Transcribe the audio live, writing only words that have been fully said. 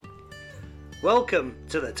Welcome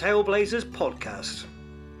to the Tailblazers podcast.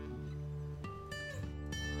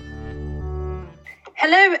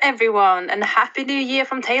 Hello everyone and Happy New Year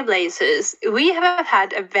from Tailblazers. We have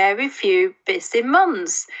had a very few busy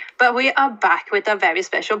months, but we are back with a very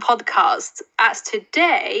special podcast. As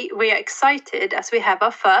today we are excited as we have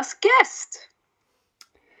our first guest.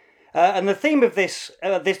 And the theme of this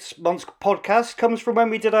month's podcast comes from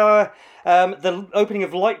when we did our the opening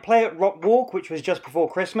of Light Play at Rock Walk, which was just before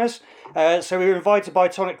Christmas. So we were invited by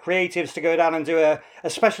Tonic Creatives to go down and do a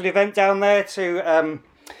special event down there to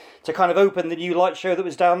kind of open the new light show that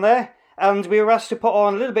was down there. And we were asked to put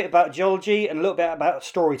on a little bit about geology and a little bit about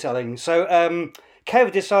storytelling. So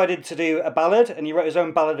Kev decided to do a ballad, and he wrote his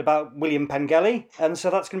own ballad about William Pengelly. And so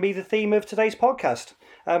that's going to be the theme of today's podcast.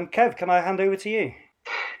 Kev, can I hand over to you?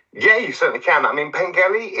 Yeah, you certainly can. I mean,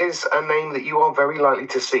 Pengelly is a name that you are very likely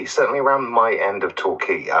to see, certainly around my end of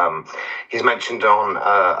Torquay. He's mentioned on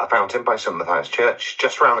a fountain by St Matthias Church.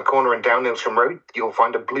 Just around the corner in Down Neilsham Road, you'll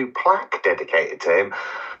find a blue plaque dedicated to him,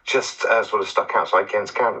 just sort of stuck outside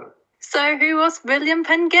Kent's Cavern. So who was William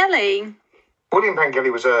Pengelly? William Pengelly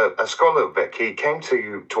was a scholar of Vic. He came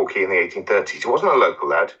to Torquay in the 1830s. He wasn't a local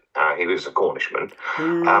lad. He was a Cornishman.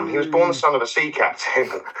 He was born the son of a sea captain,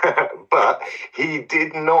 but he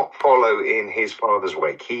did not follow in his father's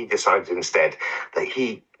wake. He decided instead that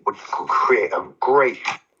he would create a great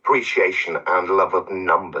appreciation and love of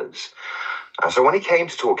numbers. So when he came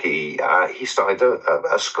to Torquay, he started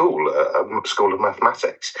a school of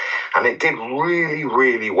mathematics, and it did really,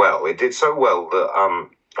 really well. It did so well that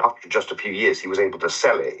after just a few years, he was able to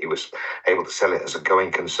sell it. He was able to sell it as a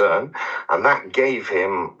going concern, and that gave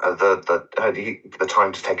him the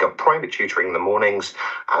time to take up private tutoring in the mornings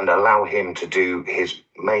and allow him to do his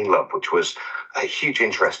main love, which was a huge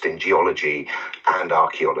interest in geology and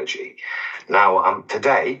archaeology. Now,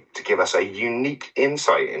 today, to give us a unique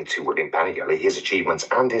insight into William Pengelly, his achievements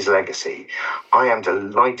and his legacy, I am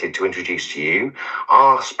delighted to introduce to you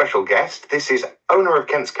our special guest. This is owner of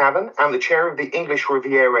Kent's Cavern and the chair of the English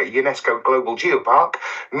Riviera UNESCO Global Geopark,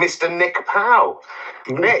 Mr. Nick Powell.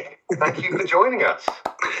 Nick, thank you for joining us.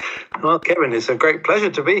 Well, Kevin, it's a great pleasure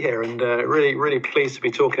to be here, and really, really pleased to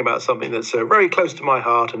be talking about something that's very close to my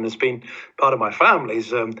heart and has been part of my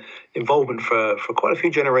family's involvement for quite a few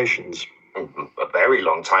generations. A very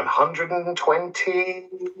long time, 120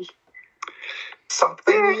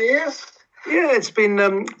 something years. Yeah, it's been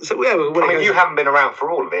you haven't been around for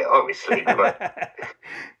all of it, obviously, but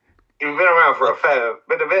you've been around for a fair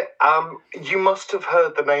bit of it. You must have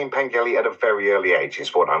heard the name Pengelly at a very early age,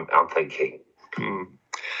 is what I'm thinking.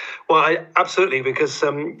 Well, absolutely, because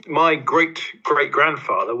my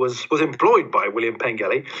great-great-grandfather was employed by William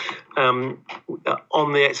Pengelly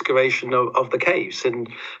on the excavation of the caves. And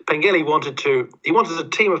Pengelly wanted a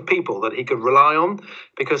team of people that he could rely on,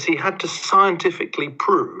 because he had to scientifically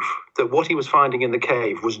prove that what he was finding in the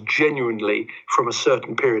cave was genuinely from a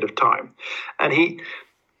certain period of time. And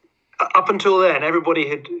up until then,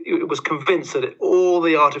 everybody was convinced that all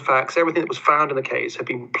the artifacts, everything that was found in the caves had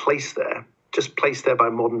been placed there by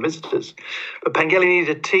modern visitors. But Pengelly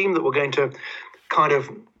needed a team that were going to kind of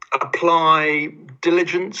apply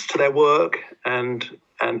diligence to their work and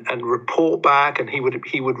report back, and he would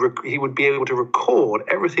be able to record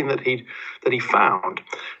everything that he found.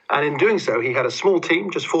 And in doing so, he had a small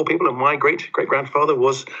team, just 4 people, and my great-great-grandfather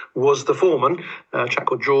was the foreman, a chap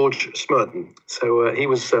called George Smurden. So he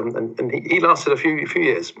was, and he lasted a few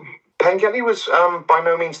years. Pengelly was by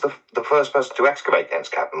no means the first person to excavate Kent's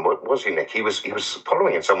Cavern, was he, Nick? He was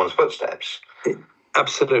following in someone's footsteps.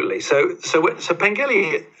 Absolutely. So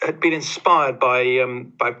Pengelly had been inspired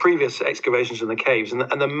by previous excavations in the caves, and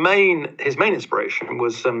his main inspiration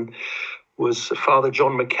was Father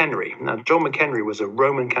John McHenry. Now, John McHenry was a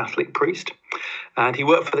Roman Catholic priest, and he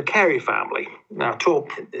worked for the Carey family. Now,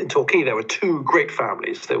 in Torquay, there were 2 great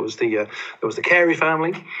families. There was the Carey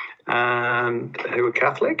family, and who were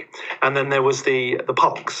Catholic, and then there was the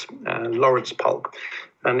Pulks, Lawrence Pulk.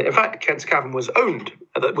 And in fact, Kent's Cavern was on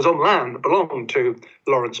land that belonged to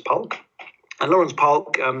Lawrence Pulk. And Lawrence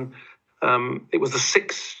Pulk, it was the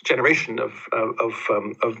 6th generation of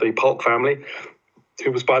the Pulk family,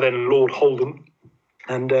 who was by then Lord Holden.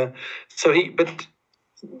 And so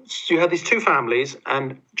you had these 2 families,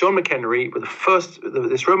 and John McHenry, with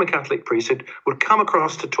this Roman Catholic priest, would come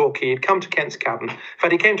across to Torquay. He'd come to Kent's Cavern. In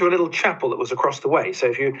fact, he came to a little chapel that was across the way.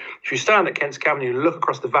 So if you stand at Kent's Cavern, you look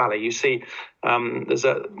across the valley, you see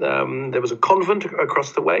There was a convent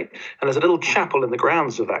across the way, and there's a little chapel in the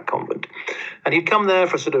grounds of that convent. And he'd come there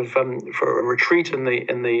for for a retreat in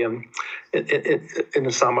the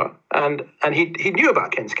summer, and he knew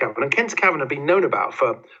about Kent's Cavern, and Kent's Cavern had been known about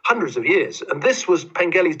for hundreds of years. And this was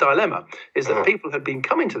Pengelly's dilemma: is that people had been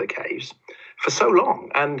coming to the caves for so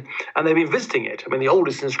long, and they've been visiting it. I mean, the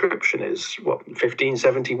oldest inscription is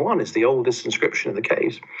 1571 is the oldest inscription in the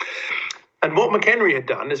caves. And what McHenry had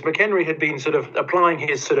done is McHenry had been sort of applying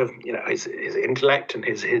his his intellect and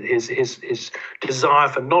his desire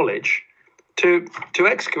for knowledge to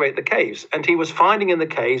excavate the caves, and he was finding in the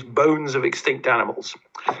caves bones of extinct animals.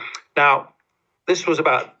 Now, this was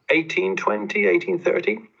about 1820,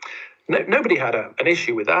 1830. Nobody had an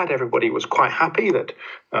issue with that. Everybody was quite happy that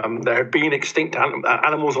there had been extinct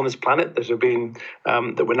animals on this planet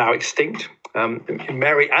that were now extinct.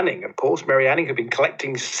 Mary Anning, of course. Mary Anning had been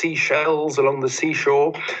collecting seashells along the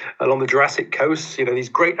seashore, along the Jurassic coast, these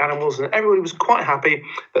great animals, and everybody was quite happy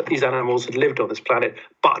that these animals had lived on this planet,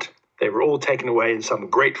 but they were all taken away in some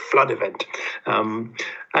great flood event.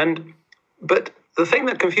 But the thing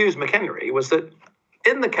that confused McHenry was that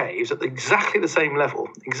in the caves, at exactly the same level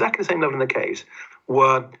in the caves,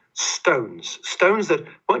 were stones that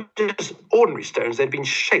weren't just ordinary stones. They'd been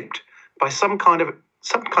shaped by some kind of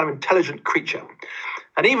intelligent creature.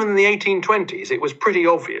 And even in the 1820s, it was pretty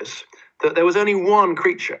obvious that there was only one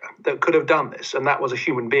creature that could have done this, and that was a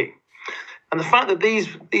human being. And the fact that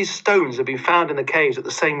these stones had been found in the caves at the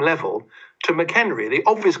same level, to McHenry, the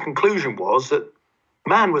obvious conclusion was that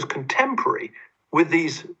man was contemporary with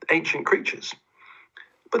these ancient creatures.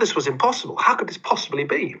 But this was impossible. How could this possibly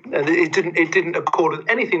be? And it didn't accord with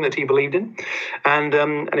anything that he believed in, and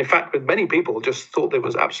in fact, many people just thought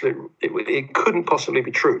it couldn't possibly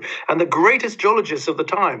be true. And the greatest geologists of the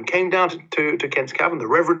time came down to Kent's Cavern. The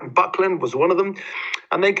Reverend Buckland was one of them,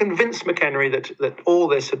 and they convinced McHenry that all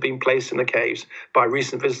this had been placed in the caves by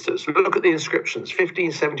recent visitors. Look at the inscriptions,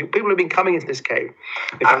 1570. People have been coming into this cave.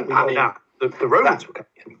 In fact, we know now the Romans were coming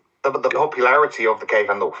in. The popularity of the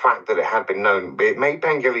cave and the fact that it had been known, it made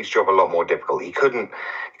Pengelly's job a lot more difficult. He couldn't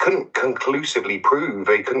conclusively prove,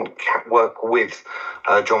 he couldn't work with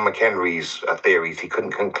John McHenry's theories. He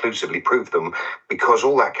couldn't conclusively prove them because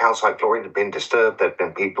all that calcite fluorine had been disturbed. There'd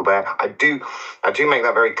been people there. I do make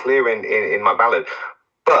that very clear in my ballad.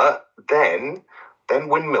 But then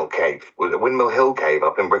Windmill Hill Cave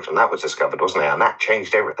up in Brixham, that was discovered, wasn't it? And that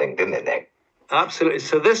changed everything, didn't it, Nick? Absolutely.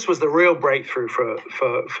 So this was the real breakthrough for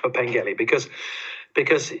Pengelly because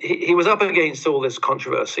he was up against all this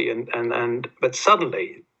controversy but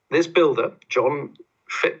suddenly this builder, John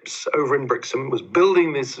Phipps, over in Brixham, was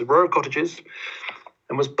building this row of cottages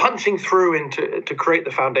and was punching through to create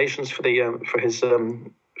the foundations for his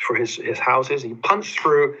houses. He punched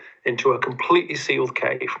through into a completely sealed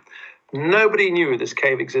cave. Nobody knew this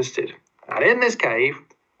cave existed, and in this cave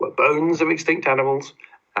were bones of extinct animals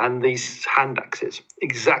and these hand axes,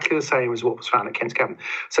 exactly the same as what was found at Kent's Cavern.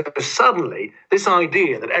 So suddenly, this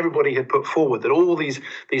idea that everybody had put forward, that all these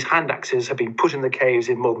hand axes had been put in the caves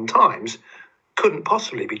in modern times, couldn't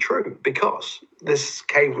possibly be true because this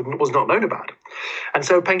cave was not known about. And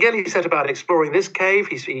so Pengelly set about exploring this cave.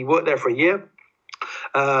 He worked there for a year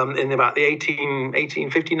in about the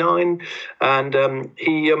 1859,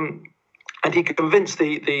 and he convinced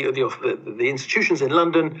the institutions in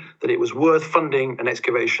London that it was worth funding an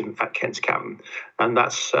excavation at Kent's Cavern, and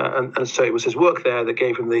so it was his work there that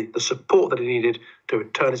gave him the support that he needed to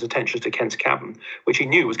turn his attention to Kent's Cavern, which he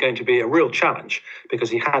knew was going to be a real challenge because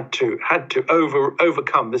he had to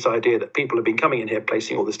overcome this idea that people had been coming in here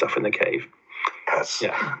placing all this stuff in the cave. Yes,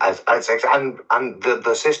 yeah. And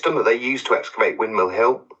the system that they used to excavate Windmill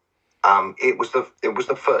Hill. It was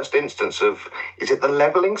the first instance of, is it the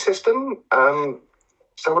leveling system?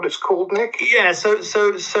 Is that what it's called, Nick? Yeah.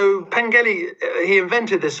 So Pengelly he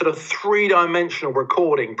invented this sort of three-dimensional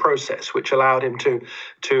recording process, which allowed him to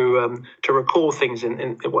record things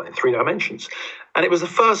in 3 dimensions. And it was the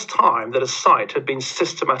first time that a site had been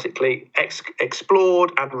systematically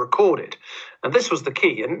explored and recorded. And this was the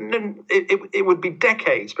key. And it would be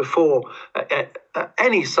decades before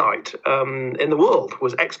any site in the world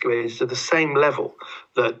was excavated to the same level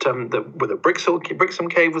that the Brixham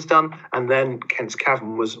Cave was done, and then Kent's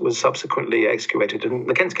Cavern was subsequently excavated. And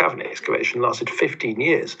the Kent's Cavern excavation lasted 15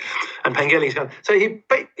 years. And Pengelly's gone. So he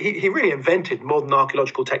really invented modern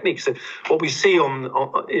archaeological techniques. So what we see on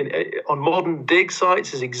modern dig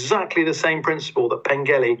sites is exactly the same principle that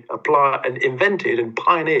Pengelly applied and invented and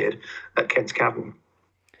pioneered at Kent's Cavern.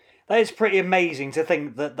 That is pretty amazing to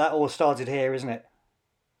think that all started here, isn't it?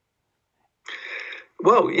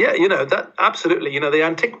 Well, yeah, that absolutely.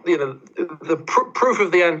 The proof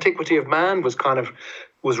of the antiquity of man was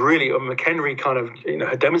really McHenry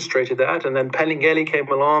had demonstrated that, and then Pengelly came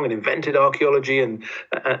along and invented archaeology and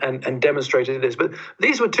demonstrated this. But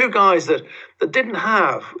these were two guys that didn't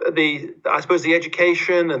have the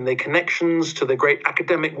education and the connections to the great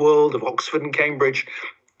academic world of Oxford and Cambridge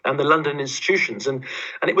and the London institutions, and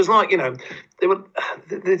it was like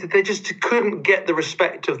they just couldn't get the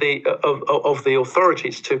respect of the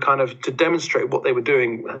authorities to demonstrate what they were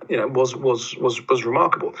doing. Was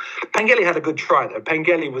remarkable. Pengelly had a good try though.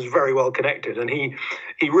 Pengelly was very well connected, and he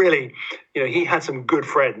really he had some good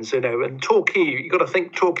friends. And Torquay, you got to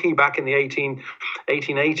think Torquay back in the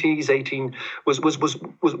 1880s was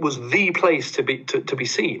the place to be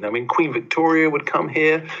seen. I mean, Queen Victoria would come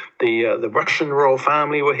here. The Russian royal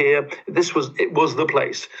family were here. It was the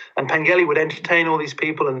place, and Pengelly would entertain all these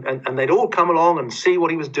people, and they'd all come along and see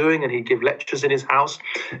what he was doing, and he'd give lectures in his house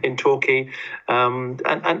in Torquay,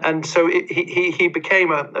 and so he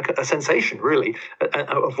became a sensation really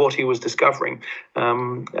of what he was discovering,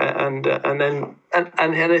 and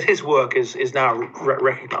his work is now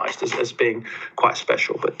recognised as being quite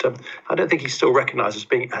special, but I don't think he's still recognised as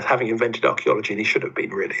having invented archaeology, and he should have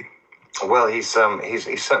been really. Well, he's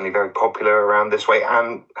certainly very popular around this way,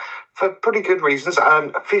 and for pretty good reasons.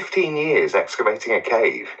 15 years excavating a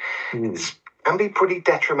cave can be pretty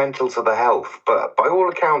detrimental to the health, but by all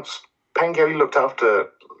accounts, Pengelly looked after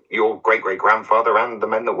your great-great-grandfather and the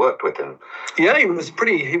men that worked with him. Yeah, he was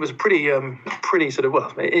pretty sort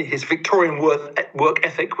of, his Victorian work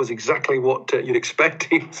ethic was exactly what you'd expect.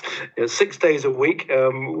 He was, 6 days a week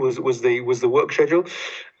was the work schedule.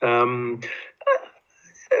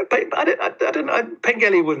 But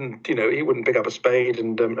Pengelly wouldn't, he wouldn't pick up a spade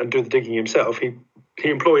and do the digging himself. He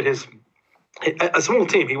employed a small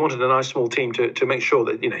team. He wanted a nice small team to make sure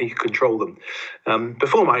that he could control them.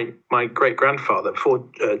 Before my great grandfather, before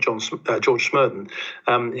George Smerdon,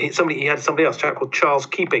 he had somebody else, a chap called Charles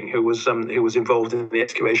Keeping, who was involved in the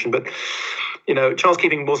excavation. But Charles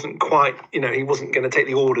Keeping wasn't quite, he wasn't going to take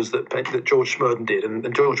the orders that George Smerdon did,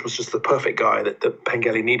 and George was just the perfect guy that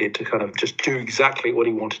Pengelly needed to kind of just do exactly what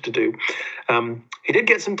he wanted to do. He did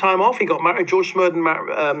get some time off. He got married. George Smerdon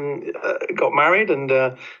got married, and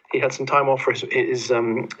he had some time off for his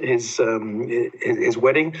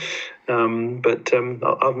wedding. But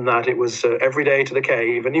other than that, it was every day to the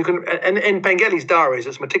cave. And in Pengelly's diaries,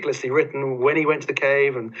 it's meticulously written when he went to the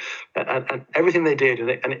cave and everything they did.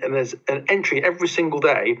 And there's an entry every single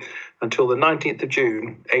day until the 19th of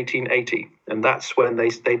June, 1880. And that's when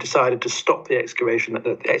they decided to stop the excavation.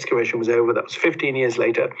 The excavation was over. That was 15 years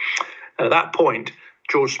later. And at that point,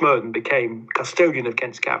 George Smerdon became custodian of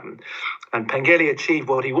Kent's Cavern, and Pengelly achieved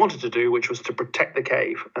what he wanted to do, which was to protect the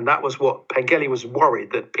cave. And that was what Pengelly was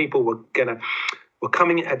worried, that people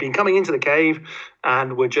had been coming into the cave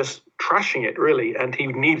and were just trashing it, really, and he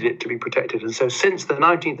needed it to be protected. And so since the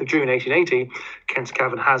 19th of June, 1880, Kent's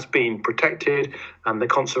Cavern has been protected, and the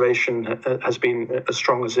conservation has been as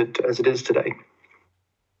strong as it is today.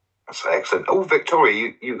 That's excellent. Oh,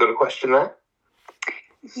 Victoria, you got a question there?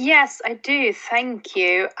 Yes, I do. Thank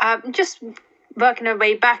you. Just working our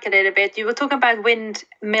way back a little bit, you were talking about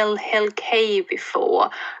Windmill Hill Cave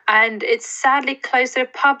before, and it's sadly closed to the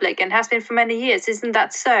public and has been for many years. Isn't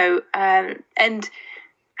that so? And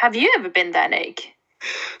have you ever been there, Nick?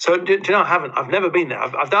 So, do you know, I haven't. I've never been there.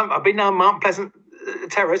 I've been down Mount Pleasant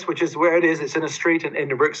Terrace, which is where it is. It's in a street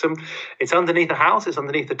in Brixham. It's underneath a house. It's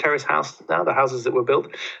underneath the terrace house now, the houses that were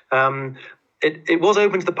built. It was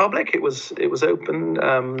open to the public. It was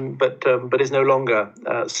open, but is no longer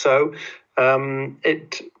so.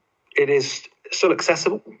 It is still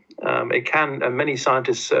accessible. It can, and many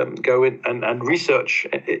scientists go in and research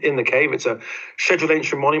in the cave. It's a Scheduled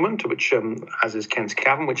Ancient Monument, which, as is Kent's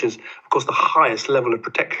Cavern, which is, of course, the highest level of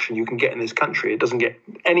protection you can get in this country. It doesn't get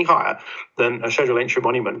any higher than a Scheduled Ancient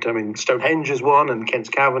Monument. I mean, Stonehenge is one, and Kent's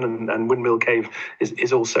Cavern and Windmill Cave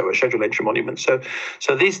is also a Scheduled Ancient Monument. So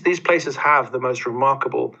these places have the most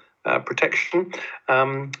remarkable protection,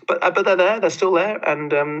 but they're there. They're still there,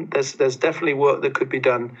 and there's definitely work that could be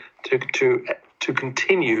done to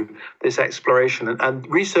continue this exploration, and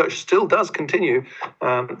research still does continue,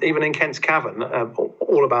 even in Kent's Cavern,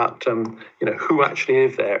 all about who actually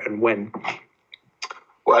lived there and when.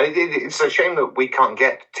 Well, it's a shame that we can't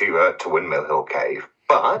get to Windmill Hill Cave,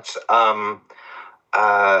 but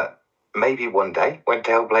maybe one day when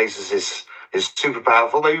Tailblazers is super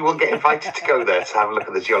powerful, maybe we'll get invited to go there to have a look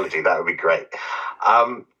at the geology. That would be great.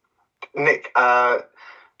 Nick,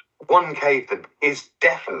 one cave that is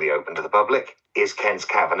definitely open to the public is Kent's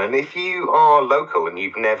Cavern. And if you are local and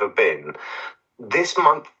you've never been, this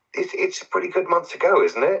month it's a pretty good month to go,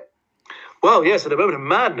 isn't it? Well, yes. At a moment of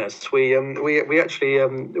madness, we actually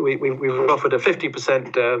we've offered a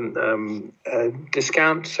 50%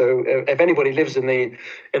 discount. So if anybody lives in the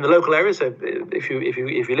local area, so if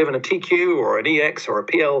you live in a TQ or an EX or a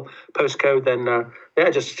PL postcode, then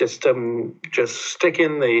just stick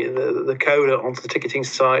in the code onto the ticketing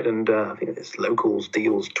site, and I think it's locals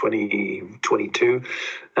deals 2022,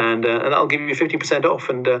 and that'll give you 50% off.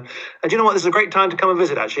 And you know what? This is a great time to come and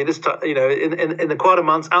visit. Actually, this in the quieter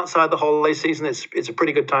months outside the holiday season, it's a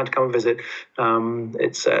pretty good time to come and visit. And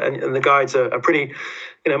the guides are pretty,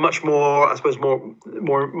 much more, I suppose, more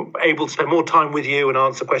able to spend more time with you and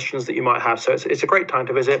answer questions that you might have. So it's a great time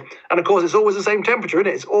to visit. And of course, it's always the same temperature, isn't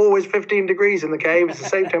it? It's always 15 degrees in the cave. It's the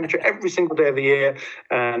same temperature every single day of the year.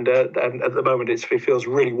 And at the moment, it feels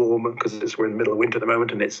really warm because we're in the middle of winter at the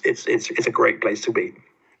moment, and it's a great place to be.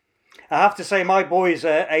 I have to say, my boys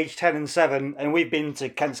are aged 10 and 7, and we've been to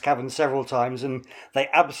Kent's Cavern several times, and they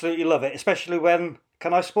absolutely love it, especially when,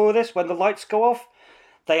 can I spoil this, when the lights go off?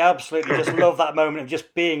 They absolutely just love that moment of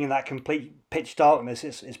just being in that complete pitch darkness.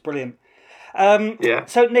 It's brilliant. Yeah.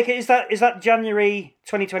 So, Nick, is that January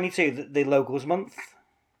 2022, the locals month?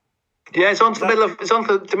 Yeah, it's on to the middle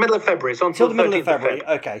of February. It's on till the middle of February.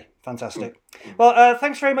 Okay, fantastic. Well,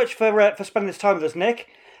 thanks very much for spending this time with us, Nick.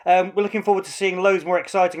 We're looking forward to seeing loads more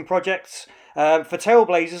exciting projects for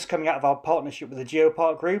Tailblazers coming out of our partnership with the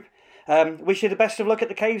Geopark Group. Wish you the best of luck at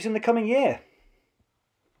the caves in the coming year.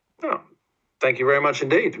 Oh, thank you very much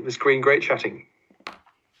indeed. It was great chatting.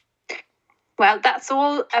 Well, that's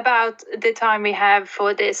all about the time we have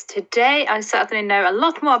for this today. I certainly know a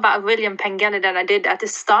lot more about William Pengelly than I did at the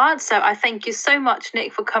start. So I thank you so much,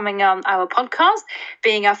 Nick, for coming on our podcast,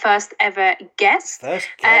 being our first ever guest.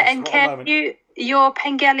 And can your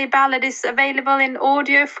Pengelly ballad is available in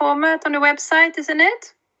audio format on the website, isn't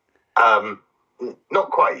it? Not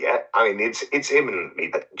quite yet. I mean, it's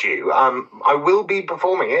imminently due. I will be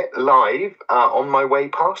performing it live on my way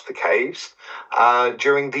past the caves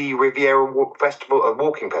during the Riviera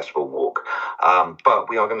Walking Festival walk. But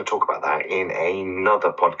we are going to talk about that in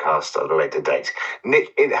another podcast at a later date.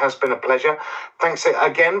 Nick, it has been a pleasure. Thanks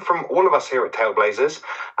again from all of us here at Tailblazers.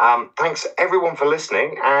 Thanks everyone for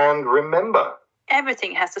listening, and remember,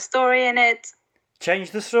 everything has a story in it. Change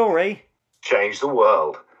the story. Change the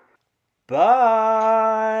world.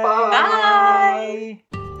 Bye. Bye.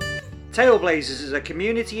 Tailblazers is a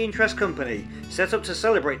community interest company set up to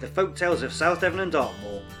celebrate the folk tales of South Devon and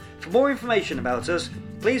Dartmoor. For more information about us,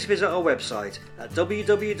 please visit our website at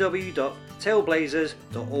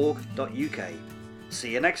www.tailblazers.org.uk.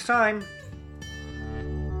 See you next time.